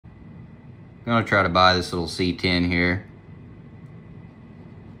gonna try to buy this little C-10 here.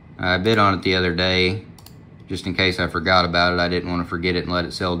 I bid on it the other day, just in case I forgot about it. I didn't want to forget it and let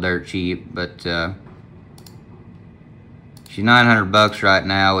it sell dirt cheap, but she's 900 bucks right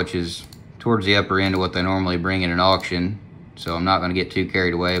now, which is towards the upper end of what they normally bring in an auction. So I'm not going to get too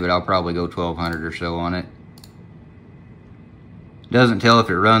carried away, but I'll probably go 1,200 or so on it. Doesn't tell if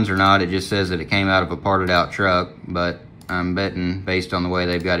it runs or not. It just says that it came out of a parted out truck, but I'm betting based on the way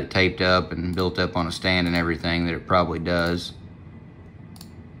they've got it taped up and built up on a stand and everything that it probably does.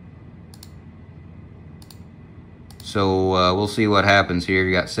 So we'll see what happens here.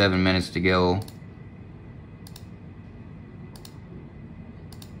 You got 7 minutes to go.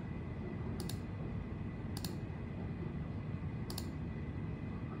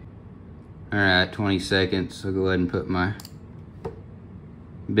 All right, 20 seconds. I'll go ahead and put my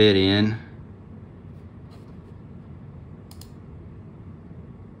bid in.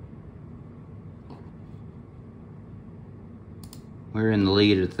 We're in the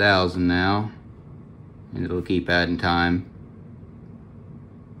lead at 1,000 now, and it'll keep adding time.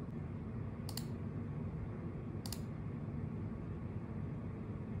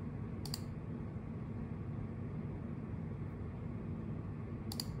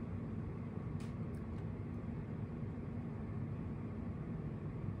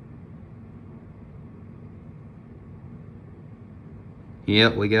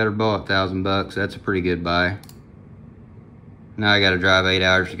 Yep, we got her bought 1,000 bucks. That's a pretty good buy. Now I gotta drive 8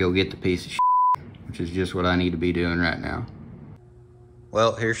 hours to go get the piece of shit, which is just what I need to be doing right now.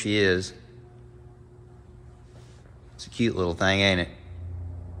 Well, here she is. It's a cute little thing, ain't it?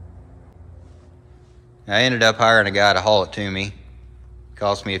 I ended up hiring a guy to haul it to me. It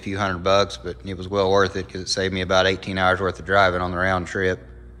cost me a few $100, but it was well worth it because it saved me about 18 hours worth of driving on the round trip.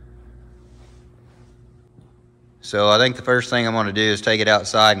 So I think the first thing I'm gonna do is take it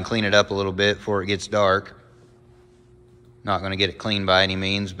outside and clean it up a little bit before it gets dark. Not gonna get it clean by any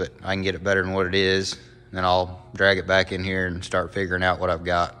means, but I can get it better than what it is. Then I'll drag it back in here and start figuring out what I've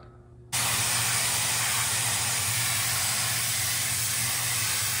got.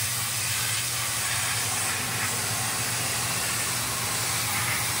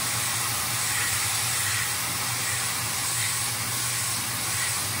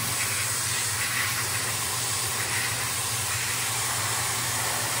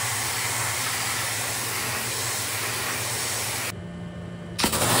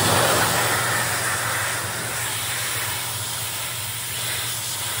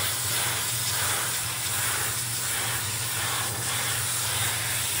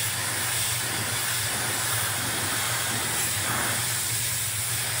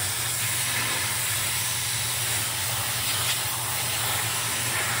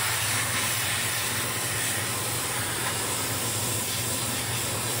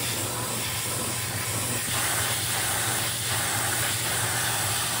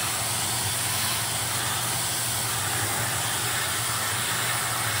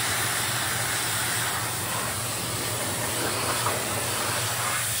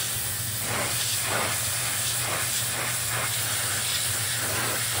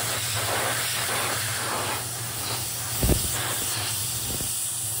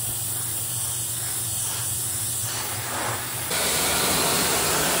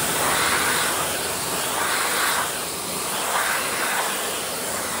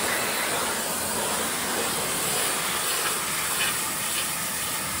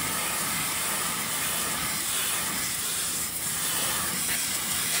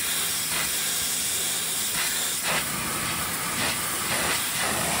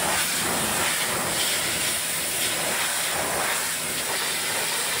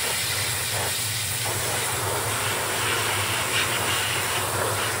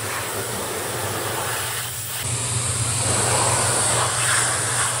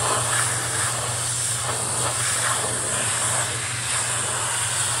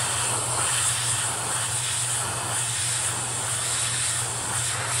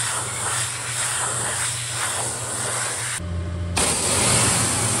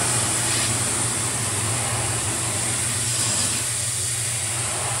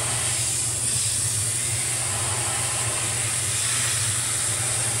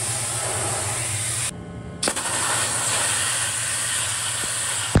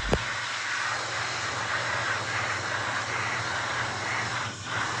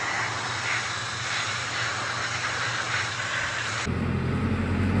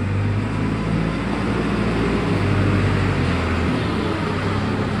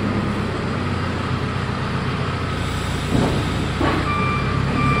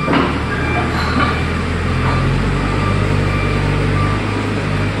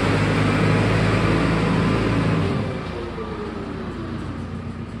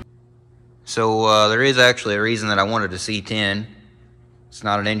 So there is actually a reason that I wanted a C-10. It's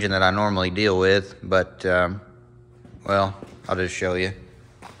not an engine that I normally deal with, but well, I'll just show you.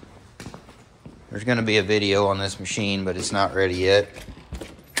 There's going to be a video on this machine, but it's not ready yet.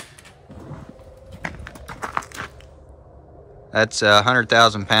 That's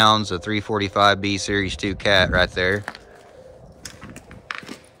 100,000 pounds of 345B Series 2 cat right there.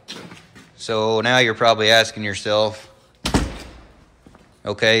 So now you're probably asking yourself,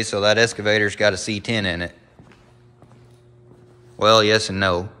 okay, so that excavator's got a C-10 in it. Well, yes and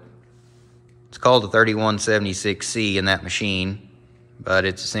no. It's called a 3176C in that machine, but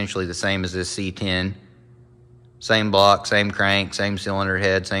it's essentially the same as this C-10. Same block, same crank, same cylinder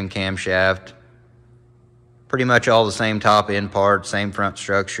head, same camshaft. Pretty much all the same top end parts, same front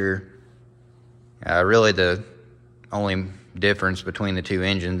structure. Really the only difference between the two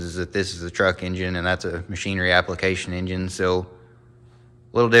engines is that this is a truck engine and that's a machinery application engine. So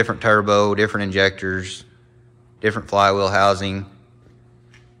a little different turbo, different injectors, different flywheel housing,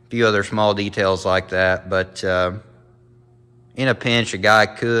 a few other small details like that. But in a pinch, a guy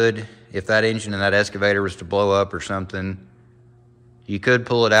could, if that engine and that excavator was to blow up or something, you could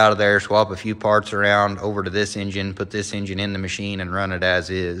pull it out of there, swap a few parts around over to this engine, put this engine in the machine and run it as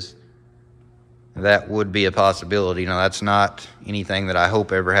is. That would be a possibility. Now, that's not anything that I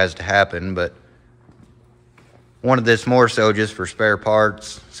hope ever has to happen, but wanted this more so just for spare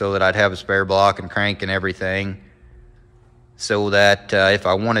parts so that I'd have a spare block and crank and everything, so that if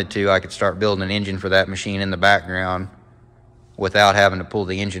I wanted to, I could start building an engine for that machine in the background without having to pull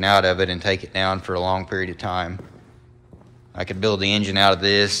the engine out of it and take it down for a long period of time. I could build the engine out of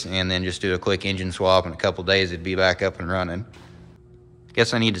this and then just do a quick engine swap. In a couple days it'd be back up and running.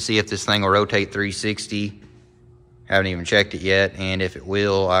 Guess I need to see if this thing will rotate 360. Haven't even checked it yet, and if it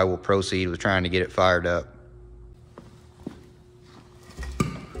will, I will proceed with trying to get it fired up.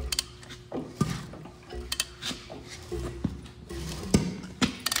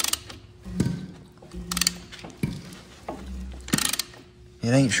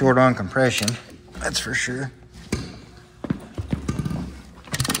 It ain't short on compression, that's for sure.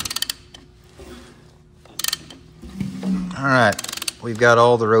 All right, we've got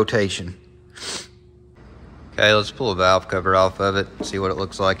all the rotation. Okay, let's pull a valve cover off of it, see what it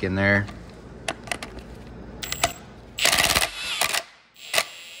looks like in there.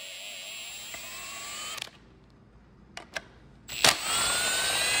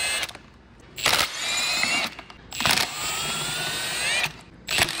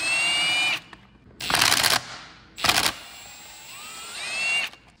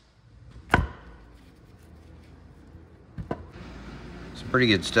 Pretty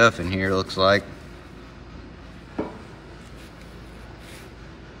good stuff in here, looks like.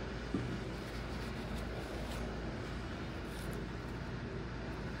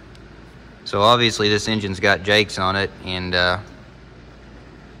 So obviously this engine's got jakes on it, and I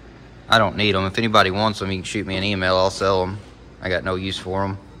don't need them. If anybody wants them, you can shoot me an email, I'll sell them. I got no use for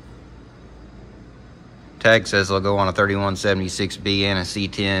them. Tag says they'll go on a 3176B and a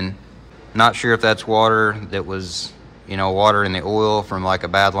C-10. Not sure if that's water that was, you know, water in the oil from like a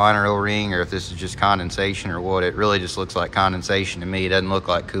bad liner O-ring, or if this is just condensation or what. It really just looks like condensation to me. It doesn't look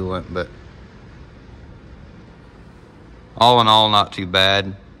like coolant, but all in all, not too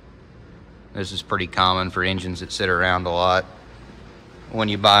bad. This is pretty common for engines that sit around a lot. When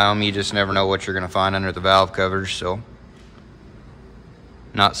you buy them, you just never know what you're going to find under the valve covers, so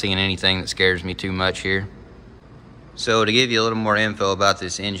not seeing anything that scares me too much here. So to give you a little more info about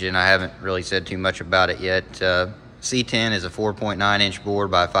this engine, I haven't really said too much about it yet. C-10 is a 4.9 inch bore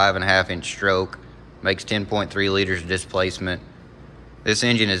by 5.5 inch stroke, makes 10.3 liters of displacement. This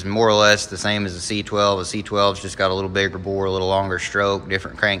engine is more or less the same as the C-12. The C-12's just got a little bigger bore, a little longer stroke,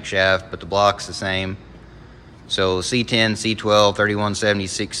 different crankshaft, but the block's the same. So C-10, C-12,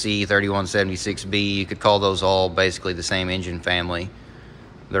 3176C, 3176B, you could call those all basically the same engine family.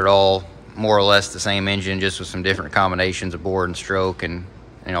 They're all more or less the same engine, just with some different combinations of bore and stroke and,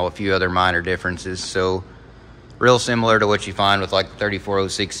 you know, a few other minor differences. So real similar to what you find with like the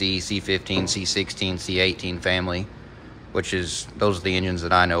 3406E, C-15, C-16, C-18 family, which is, those are the engines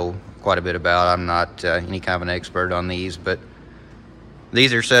that I know quite a bit about. I'm not any kind of an expert on these, but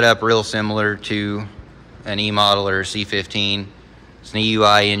these are set up real similar to an E model or a C-15. It's an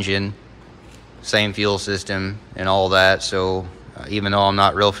EUI engine, same fuel system and all that. So even though I'm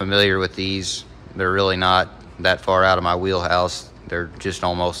not real familiar with these, they're really not that far out of my wheelhouse. They're just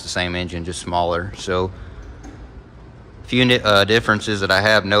almost the same engine, just smaller. So few differences that I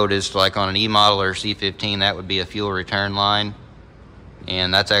have noticed, like on an E model or C-15, that would be a fuel return line,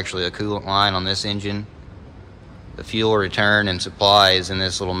 and that's actually a coolant line on this engine. the fuel return and supply is in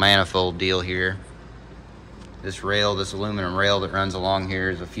this little manifold deal here. This rail, this aluminum rail that runs along here,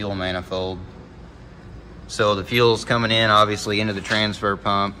 is a fuel manifold. So the fuel's coming in obviously into the transfer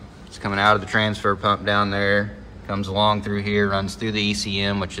pump. It's coming out of the transfer pump down there, comes along through here, runs through the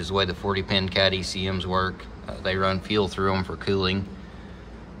ECM, which is the way the 40-pin cat ECMs work. They run fuel through them for cooling.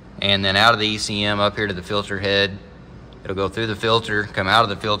 And then out of the ECM up here to the filter head. It'll go through the filter, come out of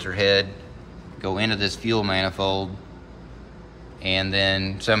the filter head, go into this fuel manifold, and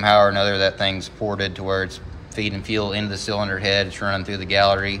then somehow or another that thing's ported to where it's feeding fuel into the cylinder head. It's running through the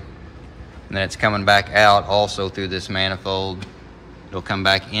gallery, and then it's coming back out also through this manifold. It'll come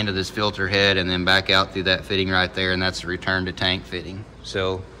back into this filter head and then back out through that fitting right there, and that's the return to tank fitting.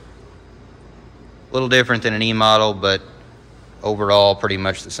 So a little different than an E model, but overall pretty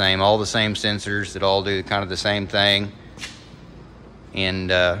much the same. All the same sensors that all do kind of the same thing. And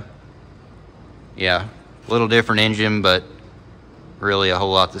yeah, a little different engine, but really a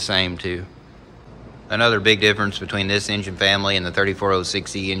whole lot the same too. Another big difference between this engine family and the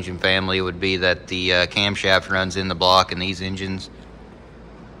 3406E engine family would be that the camshaft runs in the block in these engines,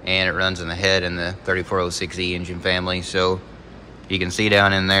 and it runs in the head in the 3406E engine family. So you can see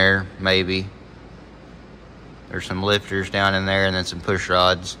down in there, maybe there's some lifters down in there and then some push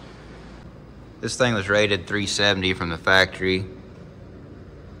rods. This thing was rated 370 from the factory.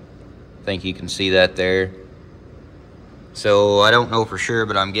 I think you can see that there. So I don't know for sure,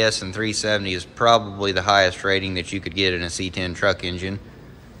 but I'm guessing 370 is probably the highest rating that you could get in a C-10 truck engine.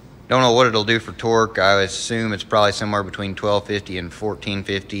 Don't know what it'll do for torque. I assume it's probably somewhere between 1250 and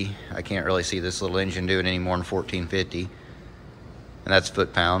 1450. I can't really see this little engine doing any more than 1450, and that's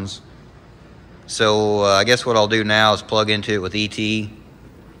foot-pounds. So I guess what I'll do now is plug into it with ET.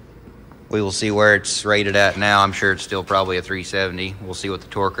 We will see where it's rated at now. I'm sure it's still probably a 370. We'll see what the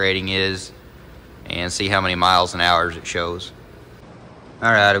torque rating is and see how many miles and hours it shows.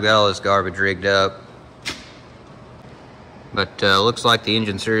 Alright, I've got all this garbage rigged up. But looks like the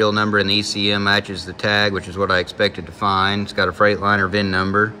engine serial number in the ECM matches the tag, which is what I expected to find. It's got a Freightliner VIN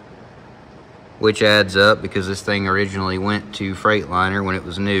number, which adds up because this thing originally went to Freightliner when it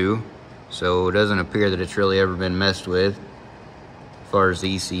was new. So it doesn't appear that it's really ever been messed with as far as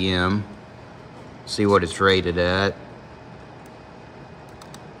the ECM. See what it's rated at.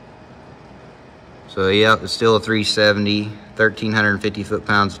 So yeah, it's still a 370, 1,350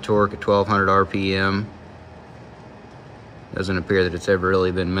 foot-pounds of torque at 1,200 RPM. Doesn't appear that it's ever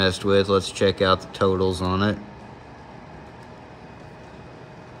really been messed with. Let's check out the totals on it.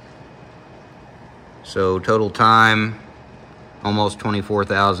 So total time, almost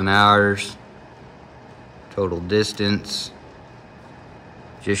 24,000 hours. Total distance,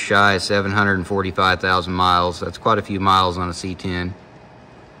 just shy of 745,000 miles. That's quite a few miles on a C-10.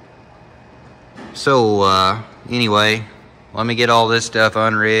 So anyway, let me get all this stuff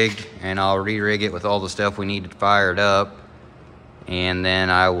unrigged and I'll re-rig it with all the stuff we need to fire it up, and then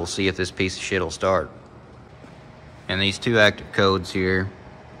I will see if this piece of shit will start. And these two active codes here,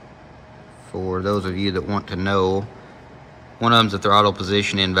 for those of you that want to know, one of them's the throttle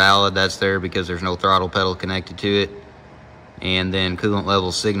position invalid. That's there because there's no throttle pedal connected to it. And then coolant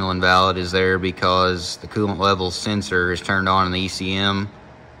level signal invalid is there because the coolant level sensor is turned on in the ECM,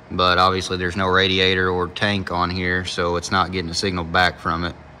 but obviously there's no radiator or tank on here, so it's not getting a signal back from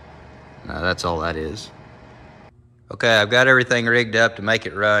it. That's all that is. Okay, I've got everything rigged up to make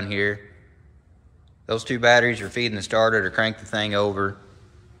it run here. Those two batteries are feeding the starter to crank the thing over.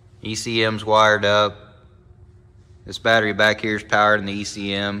 ECM's wired up. This battery back here is powered in the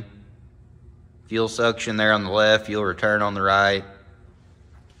ECM. Fuel suction there on the left, fuel return on the right.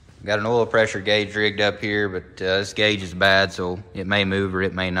 Got an oil pressure gauge rigged up here, but this gauge is bad, so it may move or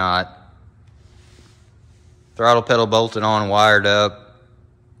it may not. Throttle pedal bolted on and wired up.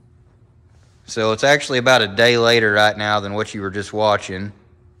 So it's actually about a day later right now than what you were just watching.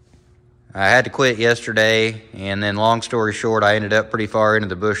 I had to quit yesterday, and then long story short, I ended up pretty far into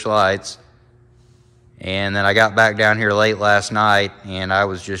the bush lights. And then I got back down here late last night, and I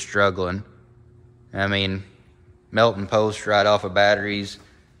was just struggling. I mean, melting posts right off of batteries.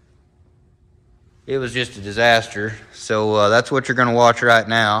 It was just a disaster. So that's what you're going to watch right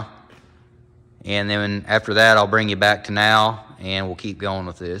now. And then after that, I'll bring you back to now, and we'll keep going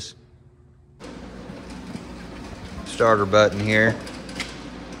with this. Starter button here.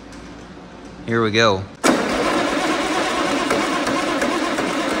 Here we go.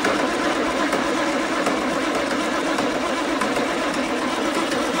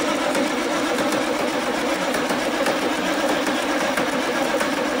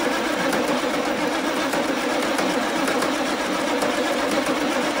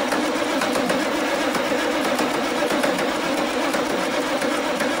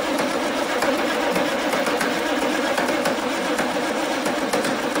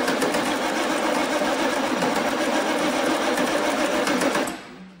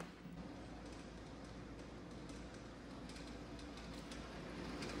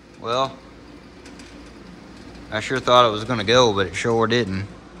 Well, I sure thought it was gonna go, but it sure didn't.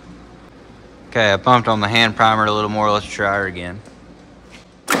 Okay, I pumped on the hand primer a little more. Let's try her again.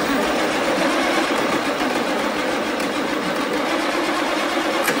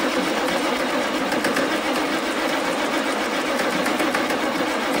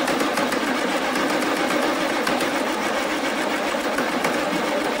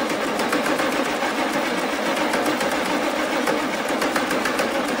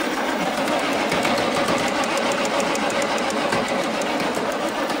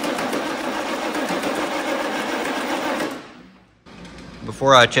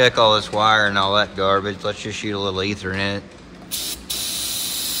 Before I check all this wire and all that garbage, let's just shoot a little ether in it.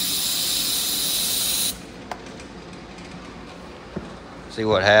 See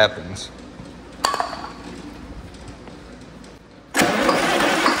what happens.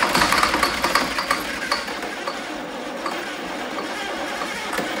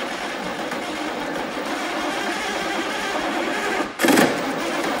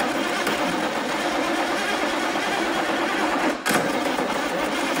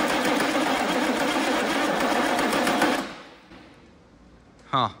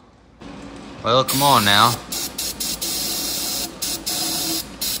 Huh. Well, come on now.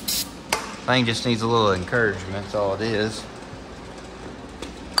 Thing just needs a little encouragement, that's all it is.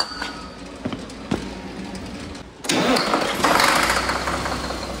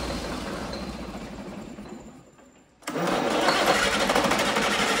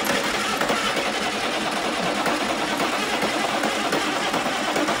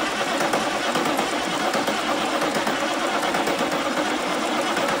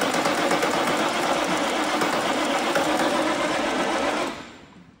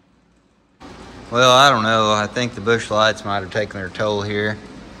 Well, I don't know. I think the bush lights might have taken their toll here.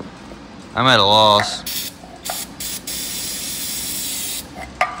 I'm at a loss.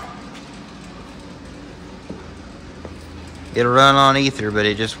 It'll run on ether, but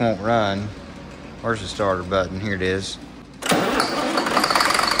it just won't run. Where's the starter button? Here it is.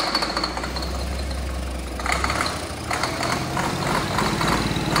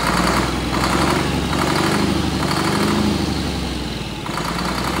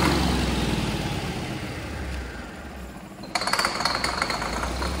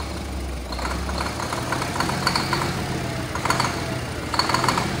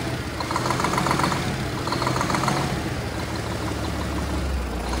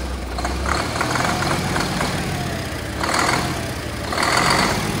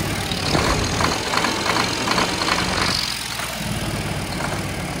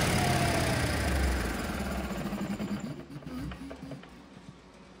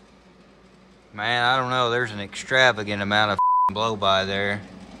 Man, I don't know. There's an extravagant amount of blow by there.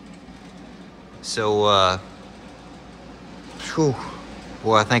 So, whew,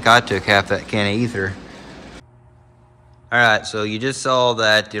 boy, I think I took half that can of ether. Alright, so you just saw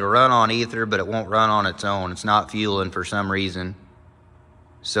that it'll run on ether, but it won't run on its own. It's not fueling for some reason.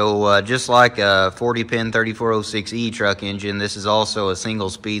 So, just like a 40-pin 3406E truck engine, this is also a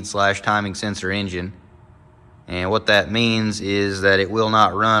single-speed / timing sensor engine. And what that means is that it will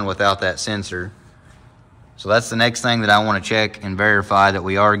not run without that sensor. So that's the next thing that I want to check and verify, that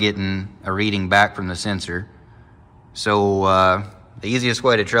we are getting a reading back from the sensor. So the easiest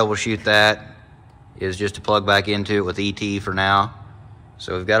way to troubleshoot that is just to plug back into it with ET for now.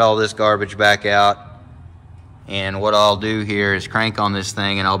 So we've got all this garbage back out. And what I'll do here is crank on this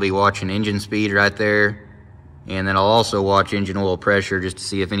thing, and I'll be watching engine speed right there. And then I'll also watch engine oil pressure just to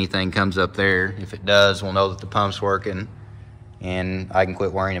see if anything comes up there. If it does, we'll know that the pump's working, and I can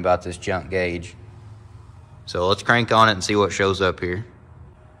quit worrying about this junk gauge. So let's crank on it and see what shows up here.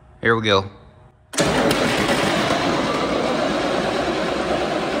 Here we go.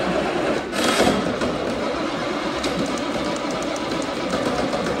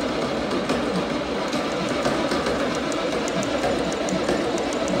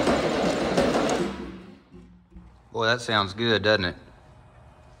 Boy, that sounds good, doesn't it?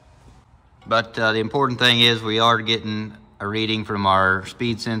 But the important thing is we are getting a reading from our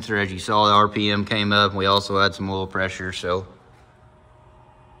speed sensor. As you saw, the RPM came up, and we also had some oil pressure. So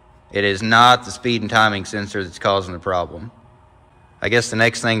it is not the speed and timing sensor that's causing the problem. I guess the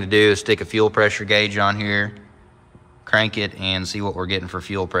next thing to do is stick a fuel pressure gauge on here, crank it, and see what we're getting for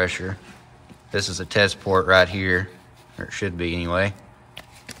fuel pressure. This is a test port right here, or it should be anyway.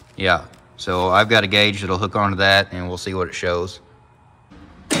 Yeah. So I've got a gauge that'll hook onto that, and we'll see what it shows.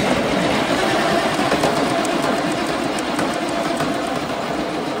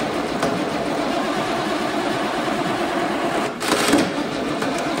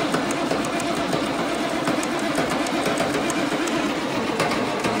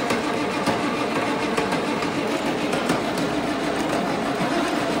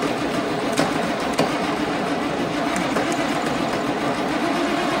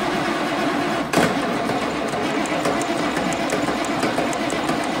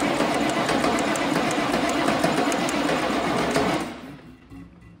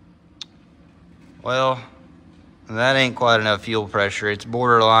 ain't quite enough fuel pressure. It's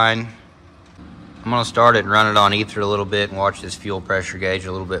borderline. I'm gonna start it and run it on ether a little bit and watch this fuel pressure gauge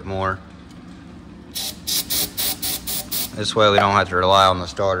a little bit more. This way we don't have to rely on the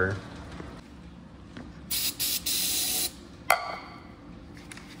starter.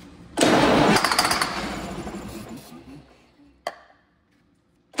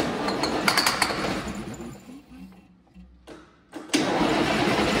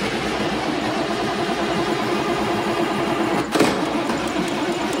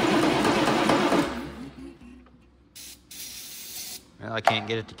 Well, I can't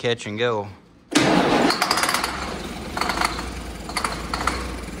get it to catch and go.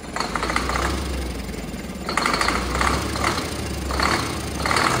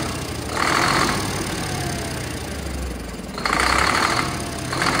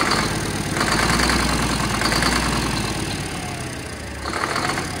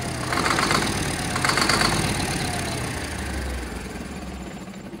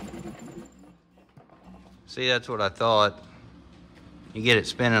 See, that's what I thought. You get it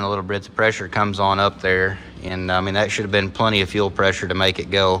spinning a little bit, the pressure comes on up there, and I mean, that should have been plenty of fuel pressure to make it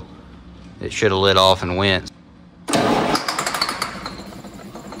go. It should have lit off and went.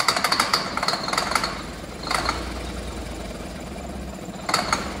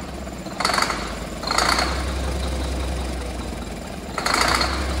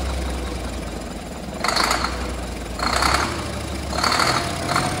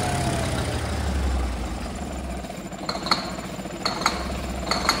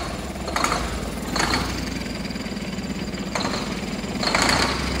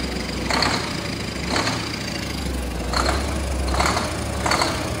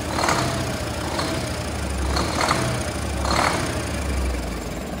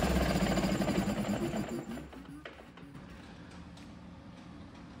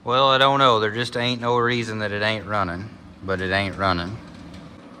 Well, I don't know. There just ain't no reason that it ain't running, but it ain't running.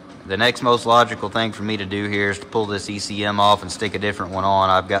 The next most logical thing for me to do here is to pull this ECM off and stick a different one on.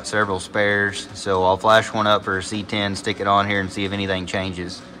 I've got several spares, so I'll flash one up for a C-10, stick it on here, and see if anything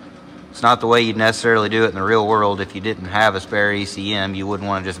changes. It's not the way you'd necessarily do it in the real world. If you didn't have a spare ECM, you wouldn't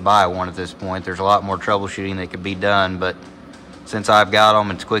want to just buy one at this point. There's a lot more troubleshooting that could be done, but since I've got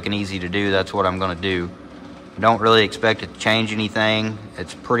them, it's quick and easy to do. That's what I'm going to do. Don't really expect it to change anything.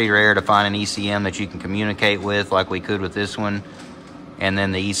 It's pretty rare to find an ECM that you can communicate with like we could with this one, and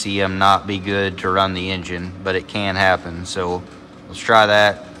then the ECM not be good to run the engine, but it can happen. So let's try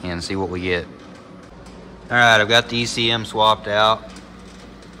that and see what we get. All right, I've got the ECM swapped out.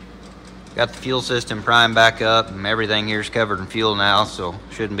 Got the fuel system primed back up, and everything here is covered in fuel now, so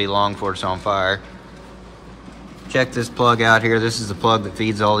shouldn't be long before it's on fire. Check this plug out here. This is the plug that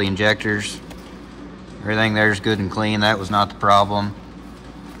feeds all the injectors. Everything there's good and clean. That was not the problem.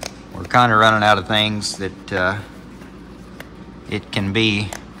 We're kind of running out of things that it can be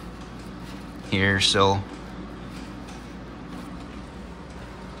here, so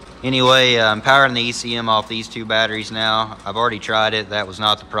anyway, I'm powering the ECM off these two batteries now. I've already tried it. That was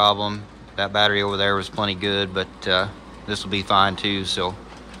not the problem. That battery over there was plenty good, but this will be fine too. So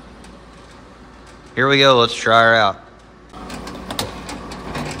here we go. Let's try her out.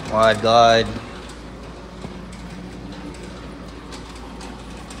 Wide glide.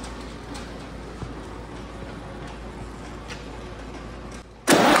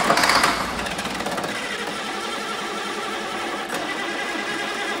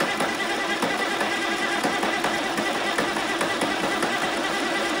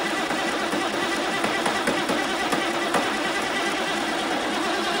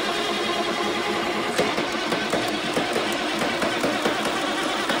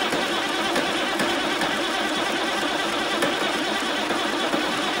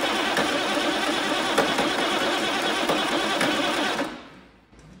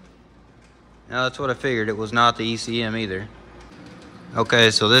 Now that's what I figured. It was not the ECM either.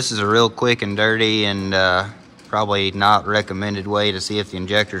 Okay, so this is a real quick and dirty and probably not recommended way to see if the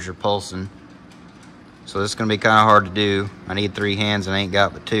injectors are pulsing. So this is going to be kind of hard to do. I need 3 hands and I ain't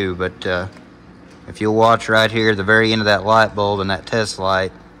got but 2. But if you'll watch right here at the very end of that light bulb and that test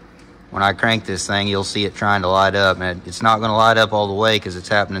light, when I crank this thing, you'll see it trying to light up. And it's not going to light up all the way because it's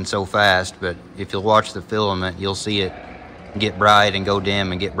happening so fast. But if you'll watch the filament, you'll see it get bright and go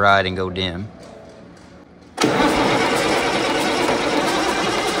dim and get bright and go dim.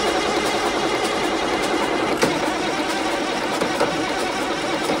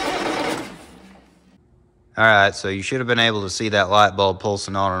 Alright, so you should have been able to see that light bulb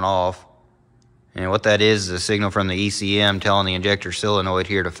pulsing on and off. And what that is a signal from the ECM telling the injector solenoid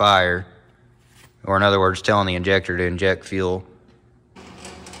here to fire. Or in other words, telling the injector to inject fuel.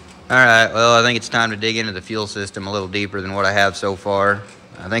 Alright, well, I think it's time to dig into the fuel system a little deeper than what I have so far.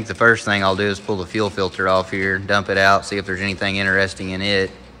 I think the first thing I'll do is pull the fuel filter off here, dump it out, see if there's anything interesting in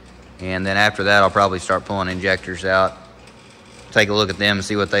it. And then after that, I'll probably start pulling injectors out, take a look at them and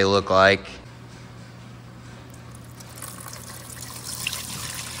see what they look like.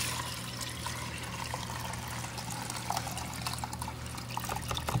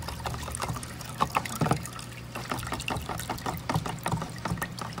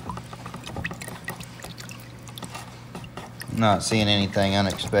 Not seeing anything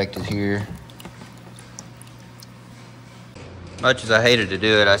unexpected here. Much as I hated to do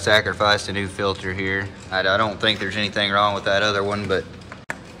it, I sacrificed a new filter here. I don't think there's anything wrong with that other one, but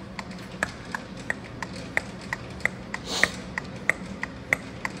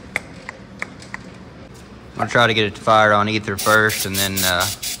I'm gonna try to get it to fire on ether first and then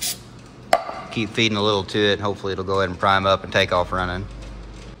keep feeding a little to it. Hopefully it'll go ahead and prime up and take off running.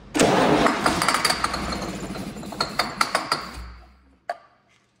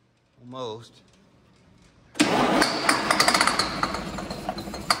 Almost.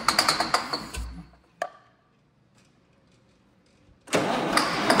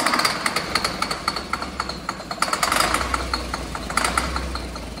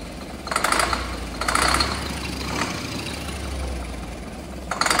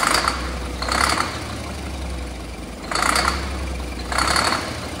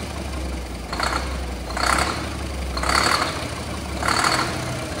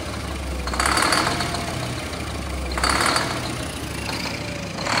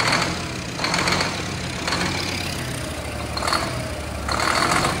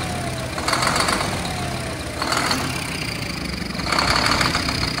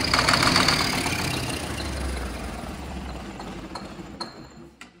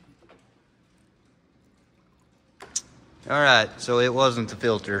 Alright, so it wasn't the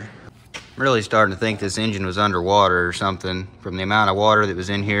filter. I'm really starting to think this engine was underwater or something from the amount of water that was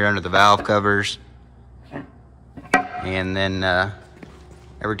in here under the valve covers. And then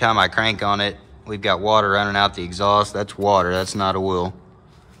every time I crank on it, we've got water running out the exhaust. That's water, that's not oil.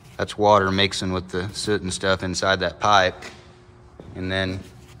 That's water mixing with the soot and stuff inside that pipe. And then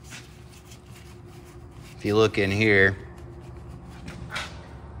if you look in here,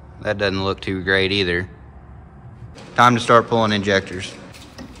 that doesn't look too great either. Time to start pulling injectors.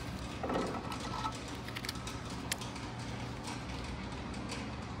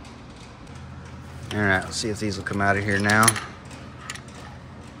 All right, let's see if these will come out of here now.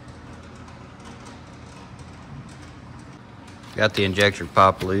 Got the injector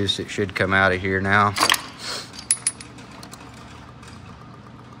pop loose. It should come out of here now.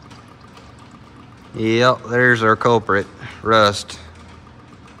 Yep, there's our culprit, rust.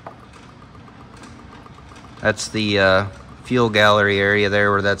 That's the fuel gallery area there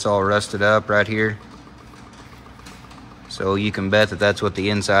where that's all rusted up right here. So you can bet that that's what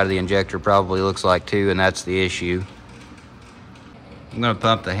the inside of the injector probably looks like too, and that's the issue. I'm gonna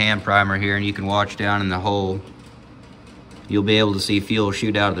pump the hand primer here and you can watch down in the hole. You'll be able to see fuel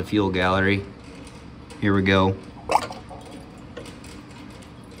shoot out of the fuel gallery. Here we go.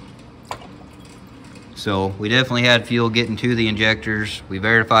 So we definitely had fuel getting to the injectors. We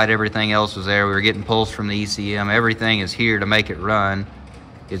verified everything else was there. We were getting pulse from the ECM. Everything is here to make it run.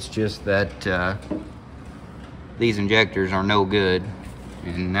 It's just that these injectors are no good.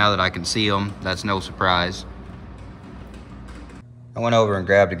 And now that I can see them, that's no surprise. I went over and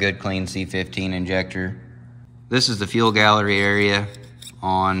grabbed a good clean C-15 injector. This is the fuel gallery area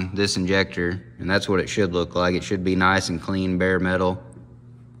on this injector, and that's what it should look like. It should be nice and clean, bare metal.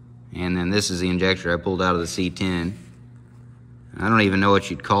 And then this is the injector I pulled out of the C-10. I don't even know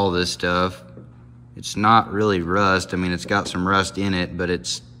what you'd call this stuff. It's not really rust. I mean, it's got some rust in it, but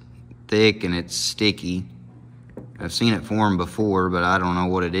it's thick and it's sticky. I've seen it form before, but I don't know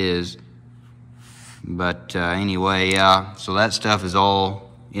what it is. But anyway, yeah, so that stuff is all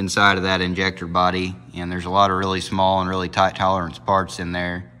inside of that injector body, and there's a lot of really small and really tight tolerance parts in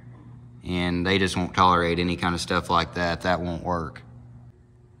there, and they just won't tolerate any kind of stuff like that. That won't work.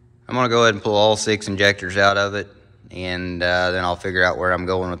 I'm gonna go ahead and pull all 6 injectors out of it, and then I'll figure out where I'm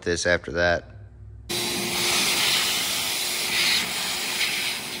going with this after that.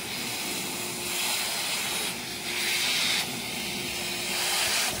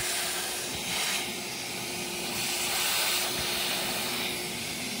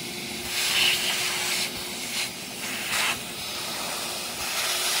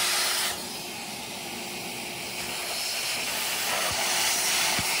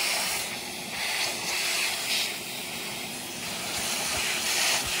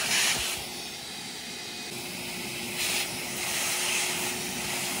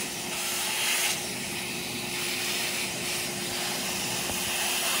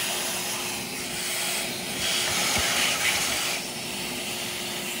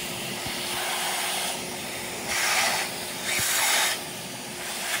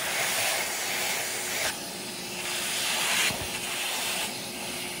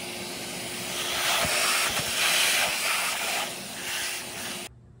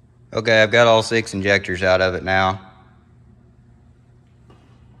 Okay, I've got all 6 injectors out of it now.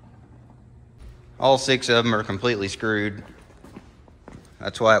 All 6 of them are completely screwed.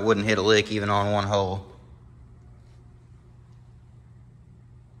 That's why it wouldn't hit a lick even on one hole.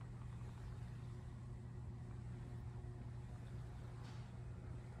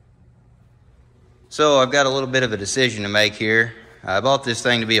 So I've got a little bit of a decision to make here. I bought this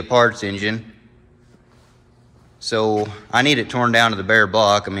thing to be a parts engine. So I need it torn down to the bare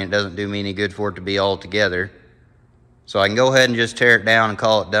block. I mean, it doesn't do me any good for it to be all together. So I can go ahead and just tear it down and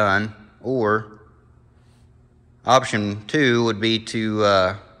call it done. Or option 2 would be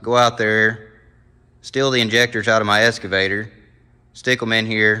to go out there, steal the injectors out of my excavator, stick them in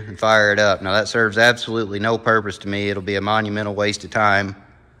here, and fire it up. Now that serves absolutely no purpose to me. It'll be a monumental waste of time.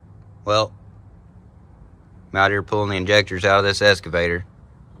 Well, I'm out here pulling the injectors out of this excavator.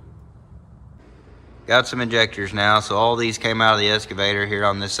 Got some injectors now, so all these came out of the excavator here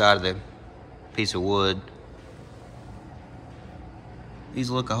on this side of the piece of wood. These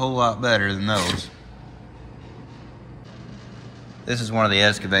look a whole lot better than those. This is one of the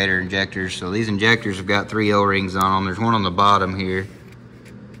excavator injectors. So these injectors have got 3 O-rings on them. There's one on the bottom here.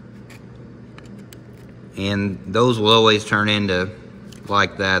 And those will always turn into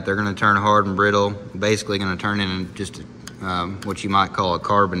like that. They're going to turn hard and brittle. Basically going to turn into just what you might call a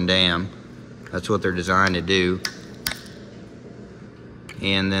carbon dam. That's what they're designed to do.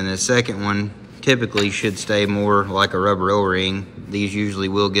 And then the second one typically should stay more like a rubber O-ring. These usually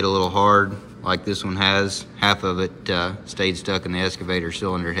will get a little hard, like this one has. Half of it stayed stuck in the excavator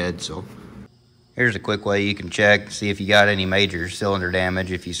cylinder head. So here's a quick way you can check, see if you got any major cylinder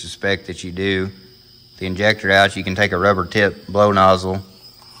damage. If you suspect that you do, the injector out, you can take a rubber tip blow nozzle,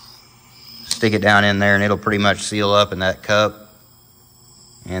 stick it down in there, and it'll pretty much seal up in that cup.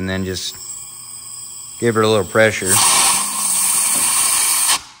 And then just give it a little pressure.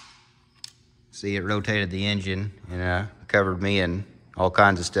 See, it rotated the engine and covered me in all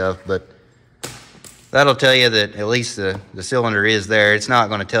kinds of stuff, but that'll tell you that at least the cylinder is there. It's not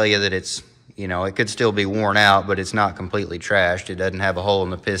going to tell you that it's, you know, it could still be worn out, but it's not completely trashed. It doesn't have a hole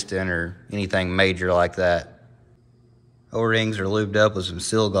in the piston or anything major like that. O-rings are lubed up with some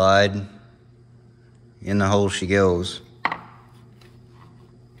Seal Glide. In the hole she goes.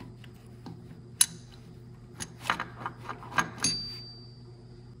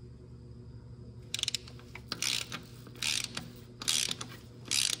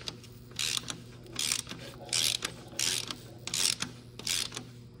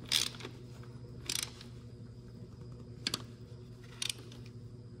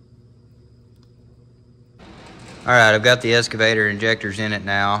 All right, I've got the excavator injectors in it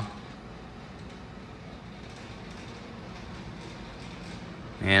now.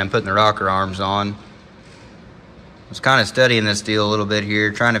 And I'm putting the rocker arms on. I was kind of studying this deal a little bit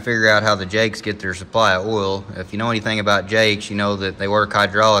here, trying to figure out how the Jakes get their supply of oil. If you know anything about Jakes, you know that they work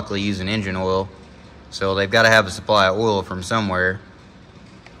hydraulically using engine oil. So they've got to have a supply of oil from somewhere.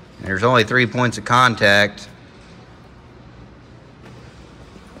 And there's only 3 points of contact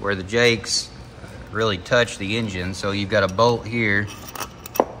where the Jakes really touch the engine. So you've got a bolt here,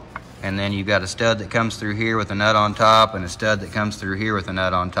 and then you've got a stud that comes through here with a nut on top, and a stud that comes through here with a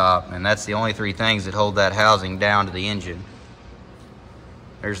nut on top. And that's the only 3 things that hold that housing down to the engine.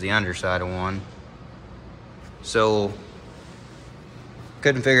 There's the underside of one. So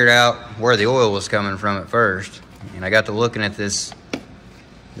couldn't figure out where the oil was coming from at first. And I got to looking at this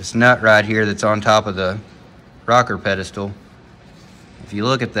nut right here that's on top of the rocker pedestal. If you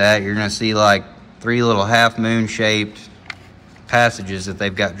look at that, you're gonna see like 3 little half moon shaped passages that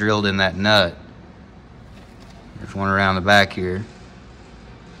they've got drilled in that nut. There's one around the back here.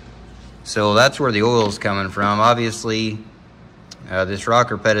 So that's where the oil is coming from. Obviously, this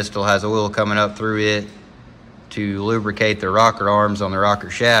rocker pedestal has oil coming up through it to lubricate the rocker arms on the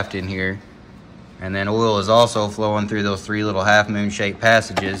rocker shaft in here. And then oil is also flowing through those 3 little half moon shaped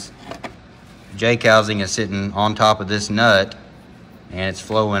passages. The Jake housing is sitting on top of this nut, and it's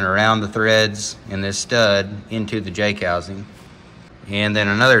flowing around the threads in this stud into the Jake housing. And then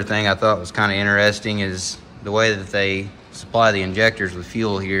another thing I thought was kind of interesting is the way that they supply the injectors with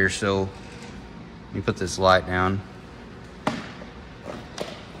fuel here. So let me put this light down.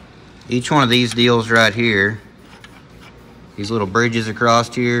 Each one of these deals right here, these little bridges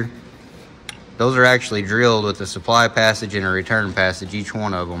across here, those are actually drilled with a supply passage and a return passage, each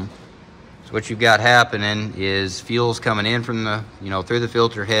one of them. So what you've got happening is fuel's coming in from the, through the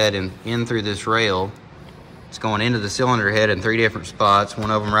filter head and in through this rail. It's going into the cylinder head in 3 different spots.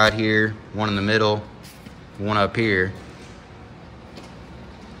 One of them right here, one in the middle, one up here.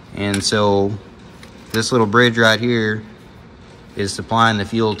 And so this little bridge right here is supplying the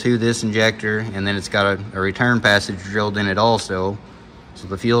fuel to this injector, and then it's got a return passage drilled in it also. So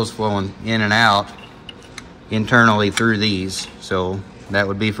the fuel is flowing in and out internally through these. So that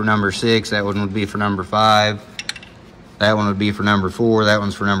would be for number 6, that one would be for number 5, that one would be for number 4, that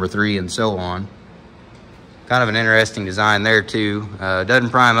one's for number 3, and so on. Kind of an interesting design there too. Doesn't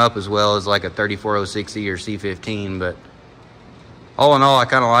prime up as well as like a 3406E or C-15, but all in all, I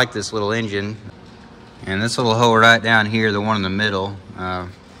kind of like this little engine. And this little hole right down here, the one in the middle, well,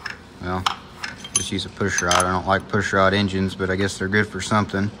 just use a push rod. I don't like push rod engines, but I guess they're good for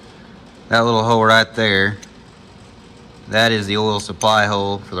something. That little hole right there, that is the oil supply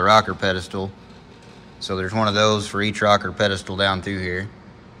hole for the rocker pedestal. So there's one of those for each rocker pedestal down through here.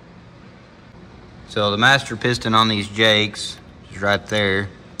 So the master piston on these jakes is right there.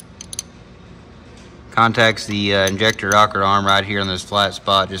 Contacts the injector rocker arm right here on this flat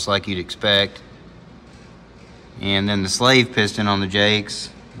spot, just like you'd expect. And then the slave piston on the jakes,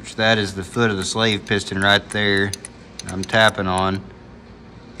 which that is the foot of the slave piston right there I'm tapping on.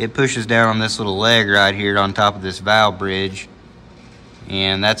 It pushes down on this little leg right here on top of this valve bridge,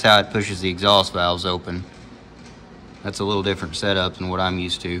 and that's how it pushes the exhaust valves open. That's a little different setup than what I'm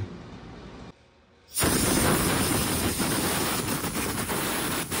used to.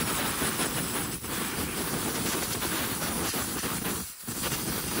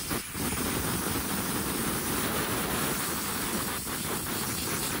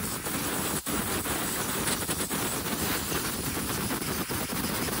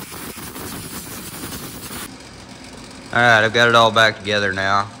 Alright, I've got it all back together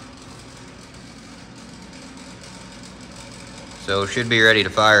now. So should be ready to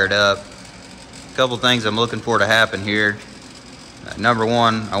fire it up. A couple things I'm looking for to happen here. Number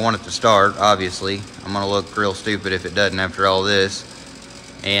one, I want it to start, obviously. I'm gonna look real stupid if it doesn't after all this.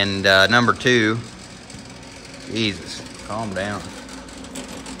 And number two, Jesus, calm down.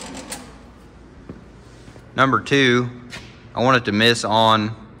 Number two, I want it to miss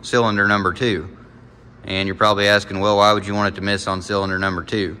on cylinder number 2. And you're probably asking, well, why would you want it to miss on cylinder number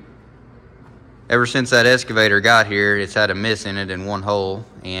 2? Ever since that excavator got here, it's had a miss in it in one hole,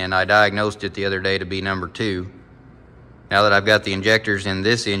 and I diagnosed it the other day to be number 2. Now that I've got the injectors in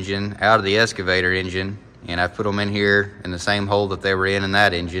this engine out of the excavator engine, and I've put them in here in the same hole that they were in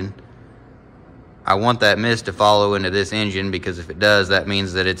that engine, I want that miss to follow into this engine, because if it does, that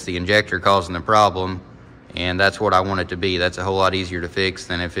means that it's the injector causing the problem. And that's what I want it to be. That's a whole lot easier to fix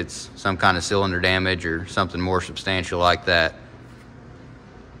than if it's some kind of cylinder damage or something more substantial like that.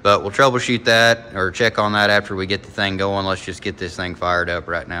 But we'll troubleshoot that or check on that after we get the thing going. Let's just get this thing fired up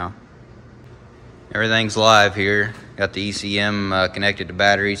right now. Everything's live here. Got the ECM connected to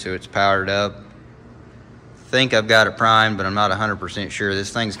battery, so it's powered up. I think I've got it primed, but I'm not 100% sure.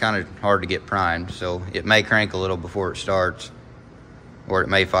 This thing's kind of hard to get primed, so it may crank a little before it starts, or it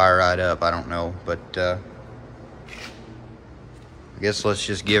may fire right up. I don't know, but I guess let's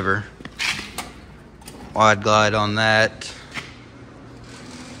just give her wide glide on that.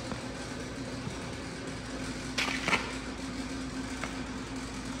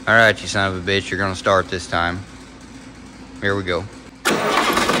 All right, you son of a bitch, you're gonna start this time. Here we go.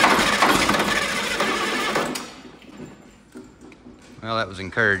 Well, that was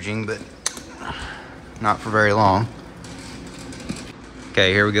encouraging, but not for very long.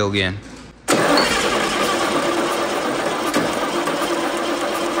 Okay, here we go again.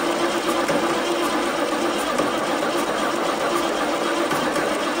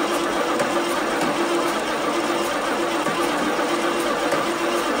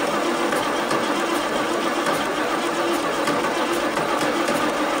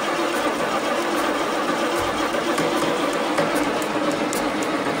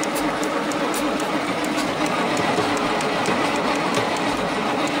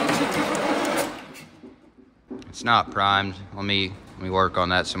 It's not primed. Let me work on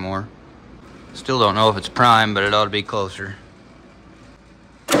that some more. Still don't know if it's primed, but it ought to be closer.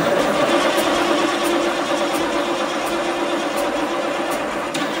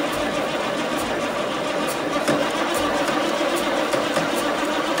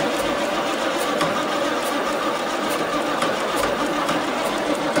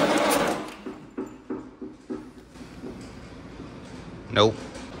 Nope.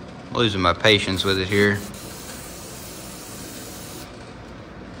 Losing my patience with it here.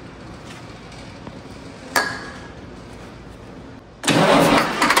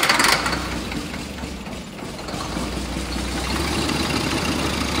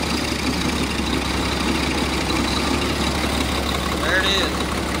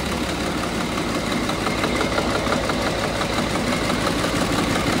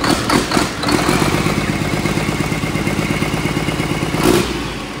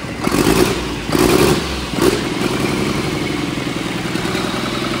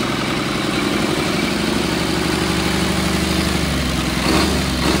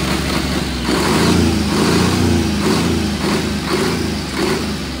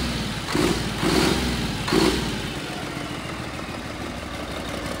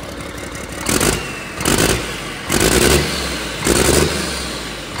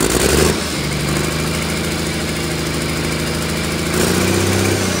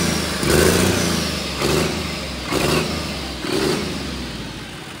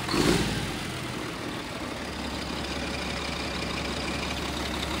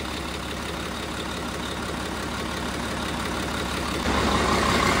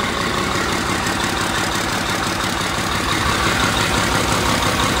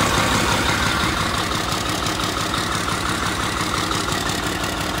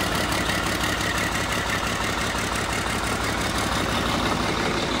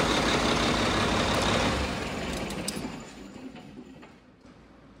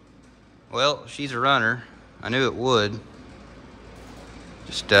 she's a runner. I knew it would.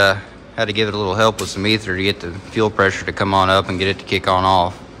 Just had to give it a little help with some ether to get the fuel pressure to come on up and get it to kick on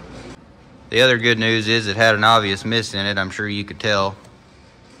off. The other good news is it had an obvious miss in it. I'm sure you could tell.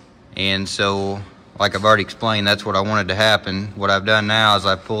 And so, like I've already explained, that's what I wanted to happen. What I've done now is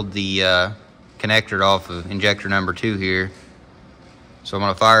I've pulled the connector off of injector number 2 here. So I'm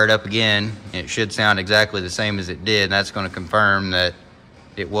going to fire it up again, and it should sound exactly the same as it did. And that's going to confirm that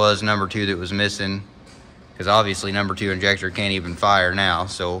it was number 2 that was missing, because obviously number 2 injector can't even fire now.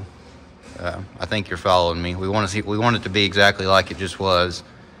 So I think you're following me. We want it to be exactly like it just was,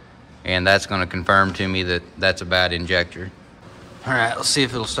 and that's going to confirm to me that that's a bad injector. All right, let's see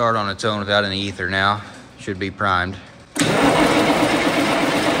if it'll start on its own without any ether now. Should be primed.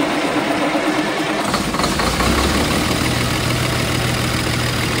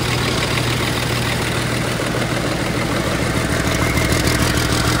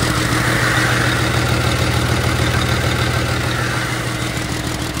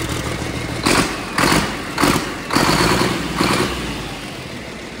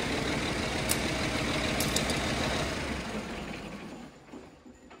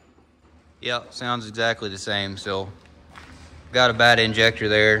 Yep, sounds exactly the same. So got a bad injector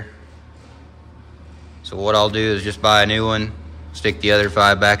there. So what I'll do is just buy a new one, stick the other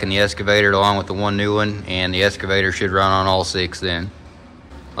 5 back in the excavator along with the one new one, and the excavator should run on all 6 then.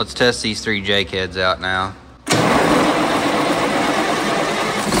 Let's test these 3 Jake heads out now.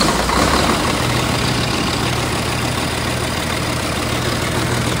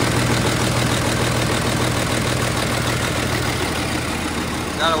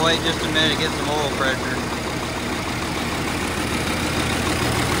 Gotta wait just a minute to get some oil pressure.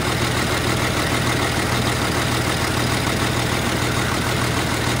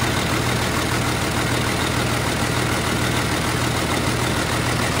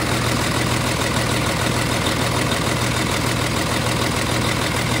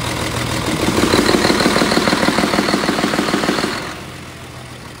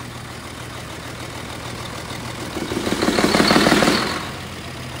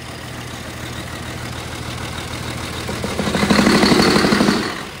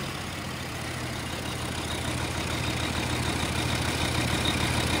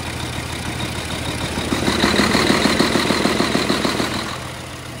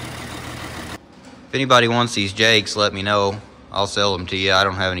 If anybody wants these Jakes, let me know. I'll sell them to you. I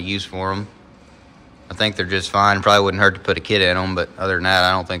don't have any use for them. I think they're just fine. Probably wouldn't hurt to put a kit in them, but other than that,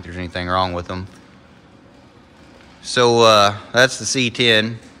 I don't think there's anything wrong with them. So that's the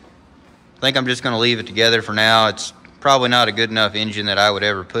C-10. I think I'm just going to leave it together for now. It's probably not a good enough engine that I would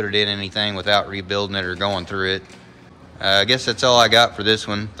ever put it in anything without rebuilding it or going through it. I guess that's all I got for this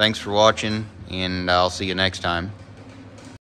one. Thanks for watching, and I'll see you next time.